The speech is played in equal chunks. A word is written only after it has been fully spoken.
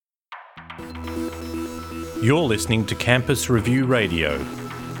You're listening to Campus Review Radio.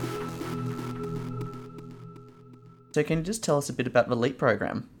 So can you just tell us a bit about the LEAP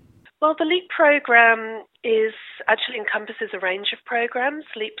program? Well, the LEAP program actually encompasses a range of programs.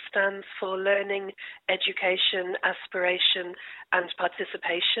 LEAP stands for Learning, Education, Aspiration and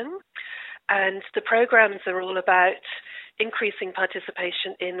Participation. And the programs are all about increasing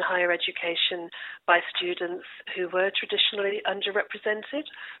participation in higher education by students who were traditionally underrepresented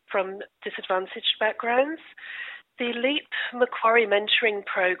from disadvantaged backgrounds. The LEAP Macquarie Mentoring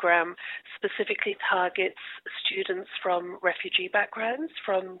Program specifically targets students from refugee backgrounds,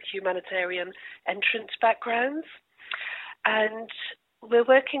 from humanitarian entrant backgrounds. And we're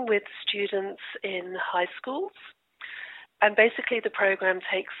working with students in high schools. And basically the program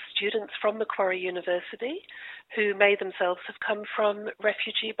takes students from Macquarie University who may themselves have come from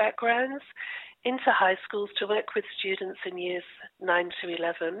refugee backgrounds into high schools to work with students in years 9 to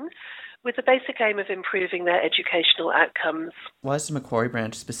 11 with the basic aim of improving their educational outcomes. Why is the Macquarie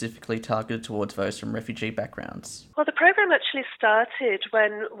branch specifically targeted towards those from refugee backgrounds? Well, the program actually started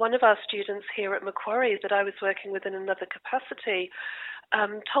when one of our students here at Macquarie that I was working with in another capacity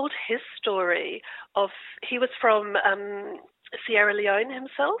told his story of, he was from Sierra Leone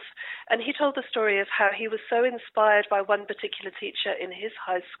himself, and he told the story of how he was so inspired by one particular teacher in his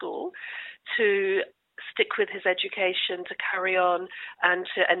high school to stick with his education, to carry on and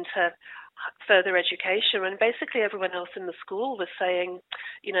to enter further education. And basically everyone else in the school was saying,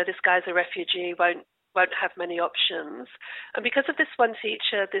 you know, this guy's a refugee, won't have many options. And because of this one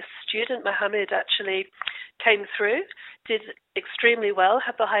teacher, this student, Mohammed, actually came through, did extremely well,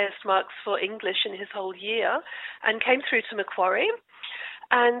 had the highest marks for English in his whole year, and came through to Macquarie.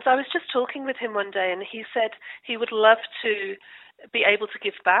 And I was just talking with him one day, and he said he would love to be able to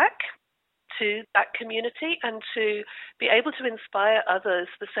give back to that community and to be able to inspire others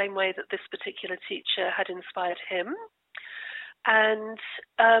the same way that this particular teacher had inspired him. And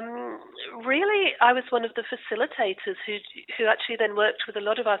really, I was one of the facilitators who actually then worked with a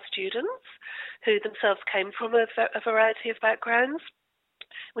lot of our students who themselves came from a variety of backgrounds.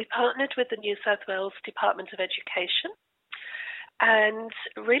 We partnered with the New South Wales Department of Education and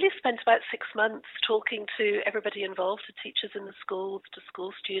really spent about 6 months talking to everybody involved, to teachers in the schools, to school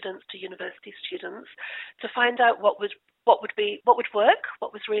students, to university students, to find out what would work,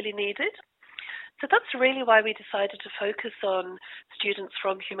 what was really needed. So that's really why we decided to focus on students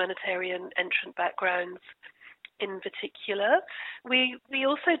from humanitarian entrant backgrounds in particular. We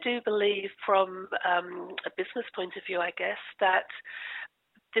also do believe from a business point of view, I guess, that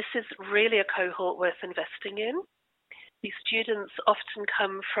this is really a cohort worth investing in. These students often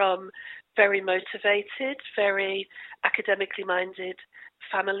come from very motivated, very academically minded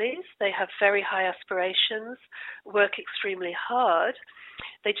families. They have very high aspirations, work extremely hard.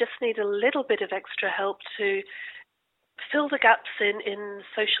 They just need a little bit of extra help to fill the gaps in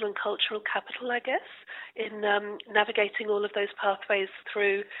social and cultural capital, I guess, in navigating all of those pathways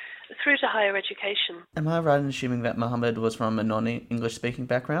through to higher education. Am I right in assuming that Mohammed was from a non-English speaking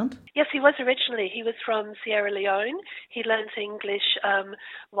background? Yes, he was originally. He was from Sierra Leone. He learnt English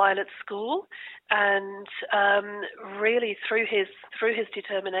while at school, and really through his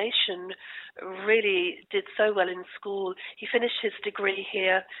determination, really did so well in school. He finished his degree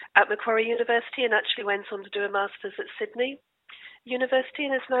here at Macquarie University and actually went on to do a master's at Sydney University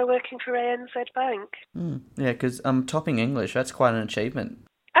and is now working for ANZ Bank. Yeah, because topping English, that's quite an achievement.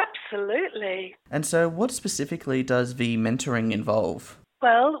 Absolutely. And so what specifically does the mentoring involve?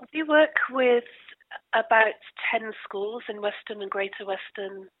 Well, we work with about 10 schools in Western and Greater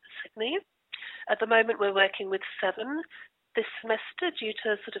Western Sydney. At the moment, we're working with 7 this semester due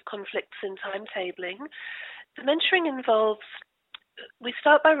to sort of conflicts in timetabling. The mentoring involves, we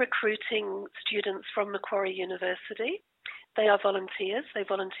start by recruiting students from Macquarie University. They are volunteers. They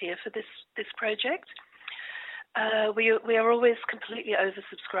volunteer for this project. We are always completely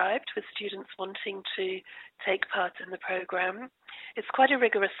oversubscribed with students wanting to take part in the program. It's quite a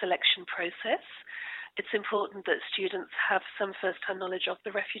rigorous selection process. It's important that students have some first-hand knowledge of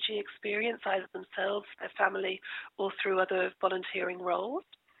the refugee experience, either themselves, their family, or through other volunteering roles.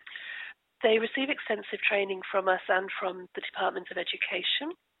 They receive extensive training from us and from the Department of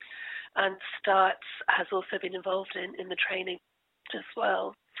Education, and START has also been involved in the training as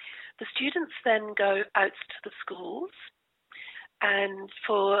well. The students then go out to the schools, and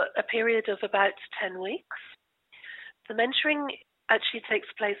for a period of about 10 weeks, the mentoring actually takes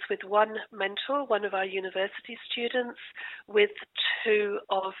place with one mentor, one of our university students, with 2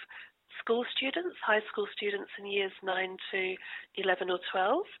 of school students, high school students in years 9 to 11 or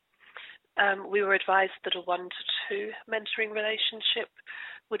 12. We were advised that a 1-to-2 mentoring relationship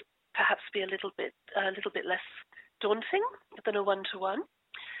would perhaps be a little bit less daunting than a one-to-one.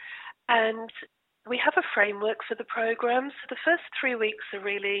 And we have a framework for the program. So the first 3 weeks are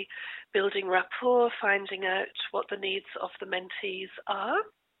really building rapport, finding out what the needs of the mentees are,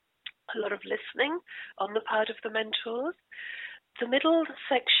 a lot of listening on the part of the mentors. The middle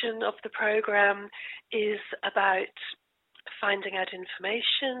section of the program is about finding out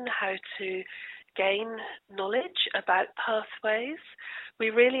information, how to gain knowledge about pathways. We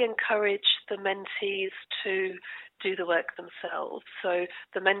really encourage the mentees to do the work themselves. So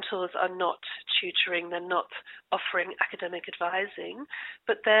the mentors are not tutoring, they're not offering academic advising,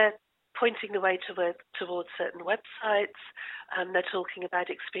 but they're pointing the way towards certain websites. They're talking about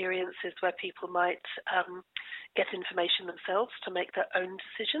experiences where people might get information themselves to make their own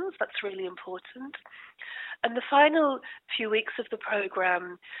decisions. That's really important. And the final few weeks of the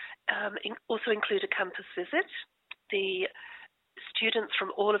program also include a campus visit. The students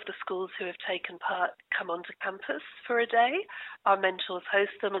from all of the schools who have taken part come onto campus for a day. Our mentors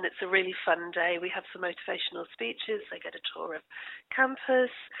host them, and it's a really fun day. We have some motivational speeches. They get a tour of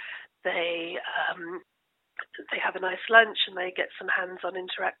campus. They have a nice lunch, and they get some hands-on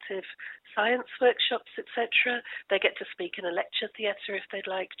interactive science workshops, etc. They get to speak in a lecture theatre if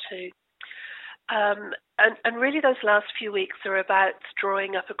they'd like to. And really those last few weeks are about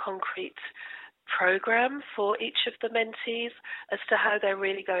drawing up a concrete program for each of the mentees as to how they're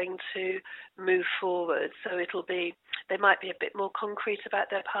really going to move forward. So they might be a bit more concrete about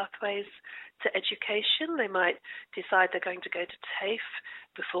their pathways to education. They might decide they're going to go to TAFE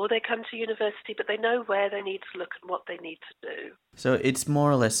before they come to university, but they know where they need to look and what they need to do. So it's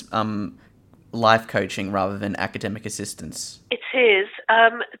more or less life coaching rather than academic assistance. It is.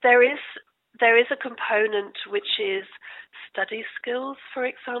 There is a component which is study skills, for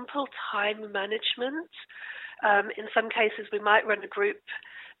example, time management. In some cases, we might run a group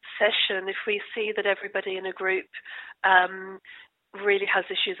session if we see that everybody in a group really has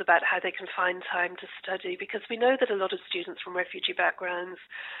issues about how they can find time to study, because we know that a lot of students from refugee backgrounds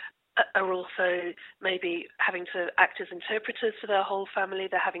are also maybe having to act as interpreters for their whole family.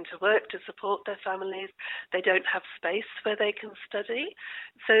 They're having to work to support their families. They don't have space where they can study.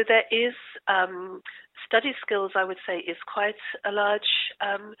 So there is study skills, I would say, is quite a large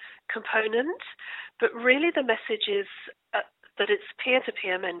component. But really the message is that it's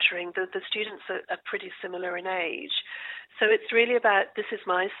peer-to-peer mentoring. The students are pretty similar in age. So it's really about, this is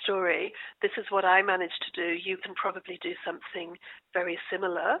my story, this is what I managed to do, you can probably do something very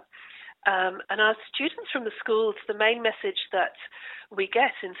similar. And our students from the schools, the main message that we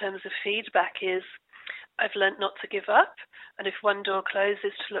get in terms of feedback is, I've learnt not to give up, and if one door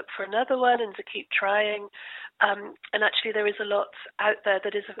closes, to look for another one and to keep trying. And actually there is a lot out there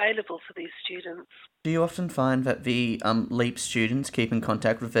that is available for these students. Do you often find that the LEAP students keep in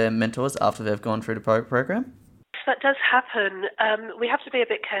contact with their mentors after they've gone through the program? That does happen. We have to be a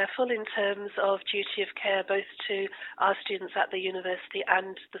bit careful in terms of duty of care, both to our students at the university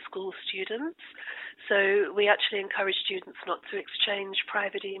and the school students. So we actually encourage students not to exchange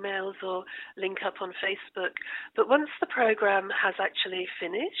private emails or link up on Facebook. But once the program has actually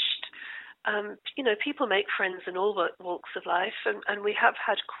finished, people make friends in all walks of life, and we have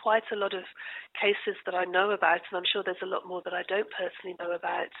had quite a lot of cases that I know about, and I'm sure there's a lot more that I don't personally know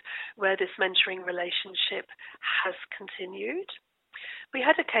about, where this mentoring relationship has continued. We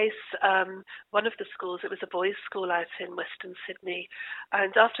had a case, one of the schools, it was a boys' school out in Western Sydney,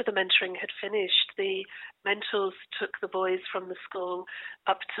 and after the mentoring had finished, the mentors took the boys from the school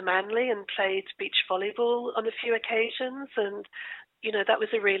up to Manly and played beach volleyball on a few occasions, and that was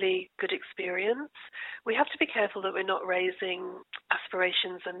a really good experience. We have to be careful that we're not raising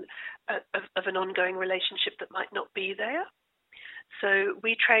aspirations and of an ongoing relationship that might not be there. So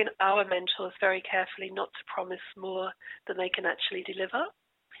we train our mentors very carefully not to promise more than they can actually deliver.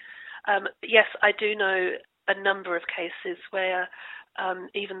 Yes, I do know a number of cases where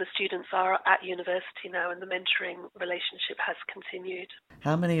even the students are at university now and the mentoring relationship has continued.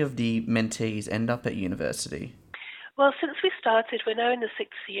 How many of the mentees end up at university? Well, since we started, we're now in the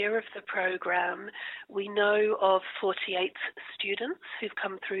 6th year of the program. We know of 48 students who've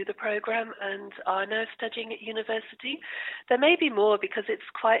come through the program and are now studying at university. There may be more because it's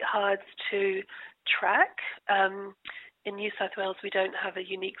quite hard to track. In New South Wales, we don't have a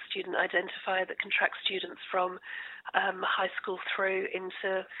unique student identifier that can track students from high school through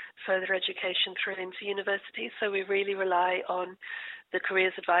into further education through into university. So we really rely on the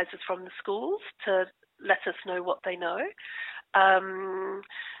careers advisors from the schools to let us know what they know.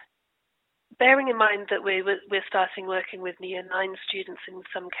 bearing in mind that we're starting working with Year 9 students in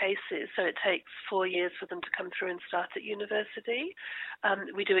some cases, so it takes 4 years for them to come through and start at university,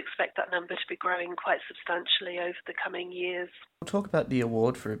 we do expect that number to be growing quite substantially over the coming years. We'll talk about the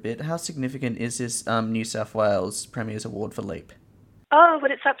award for a bit. How significant is this New South Wales Premier's Award for LEAP? Oh,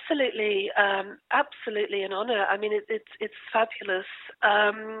 well, it's absolutely an honour. I mean, it's fabulous.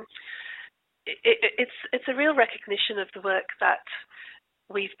 It's a real recognition of the work that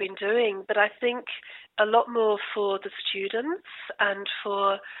we've been doing, but I think a lot more for the students and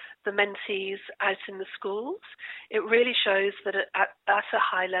for the mentees out in the schools. It really shows that at a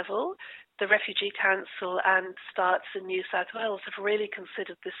high level, the Refugee Council and Starts in New South Wales have really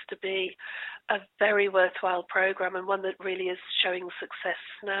considered this to be a very worthwhile programme and one that really is showing success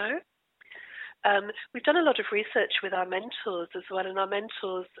now. We've done a lot of research with our mentors as well, and our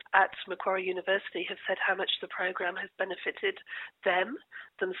mentors at Macquarie University have said how much the program has benefited them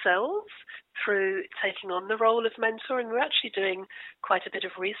themselves through taking on the role of mentor, and we're actually doing quite a bit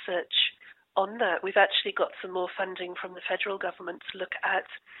of research on that. We've actually got some more funding from the federal government to look at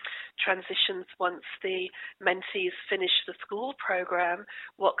transitions once the mentees finish the school program,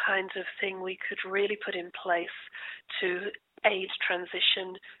 what kind of thing we could really put in place to aid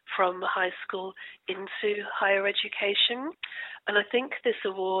transition from high school into higher education. And I think this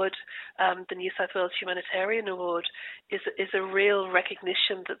award, the New South Wales Humanitarian Award, is a real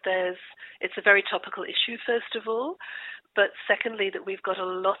recognition that it's a very topical issue, first of all, but secondly, that we've got a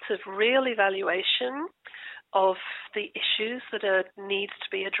lot of real evaluation of the issues that need to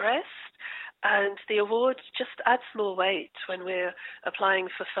be addressed. And the award just adds more weight when we're applying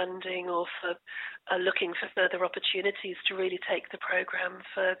for funding or for looking for further opportunities to really take the program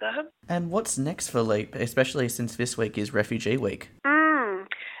further. And what's next for LEAP, especially since this week is Refugee Week?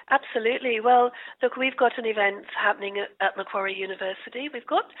 Absolutely. Well, look, we've got an event happening at Macquarie University. We've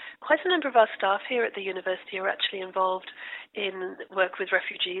got quite a number of our staff here at the university who are actually involved in work with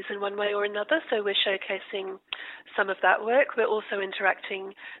refugees in one way or another, so we're showcasing some of that work. We're also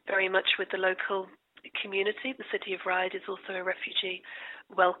interacting very much with the local community. The City of Ryde is also a refugee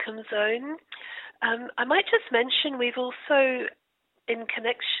welcome zone. I might just mention we've also, in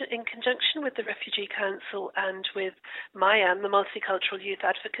conjunction with the Refugee Council and with MYAN, the Multicultural Youth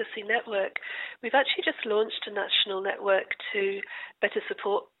Advocacy Network, we've actually just launched a national network to better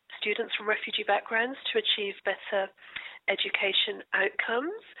support students from refugee backgrounds to achieve better education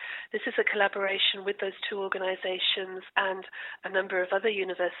outcomes. This is a collaboration with those two organisations and a number of other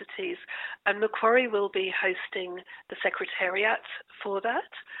universities, and Macquarie will be hosting the secretariat for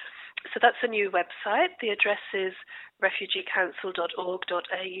that. So that's a new website. The address is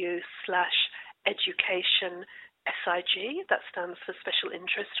refugeecouncil.org.au/education SIG. That stands for Special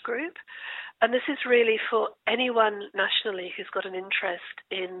Interest Group. And this is really for anyone nationally who's got an interest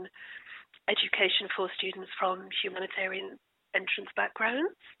in education for students from humanitarian entrance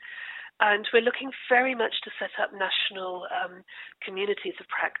backgrounds. And we're looking very much to set up national communities of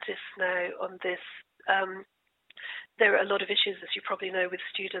practice now on this. There are a lot of issues, as you probably know, with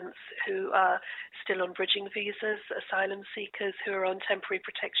students who are still on bridging visas. Asylum seekers who are on temporary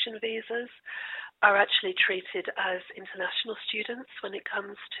protection visas are actually treated as international students when it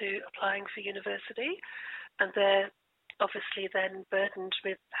comes to applying for university, and they're obviously then burdened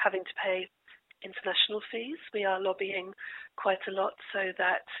with having to pay international fees. We are lobbying quite a lot so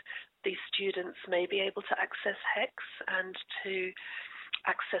that these students may be able to access HECS and to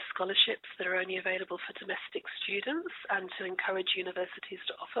access scholarships that are only available for domestic students, and to encourage universities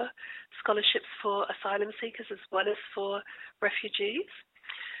to offer scholarships for asylum seekers as well as for refugees.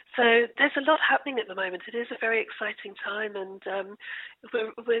 So there's a lot happening at the moment. It is a very exciting time, and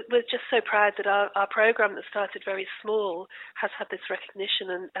we're just so proud that our program that started very small has had this recognition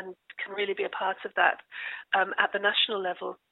and can really be a part of that at the national level.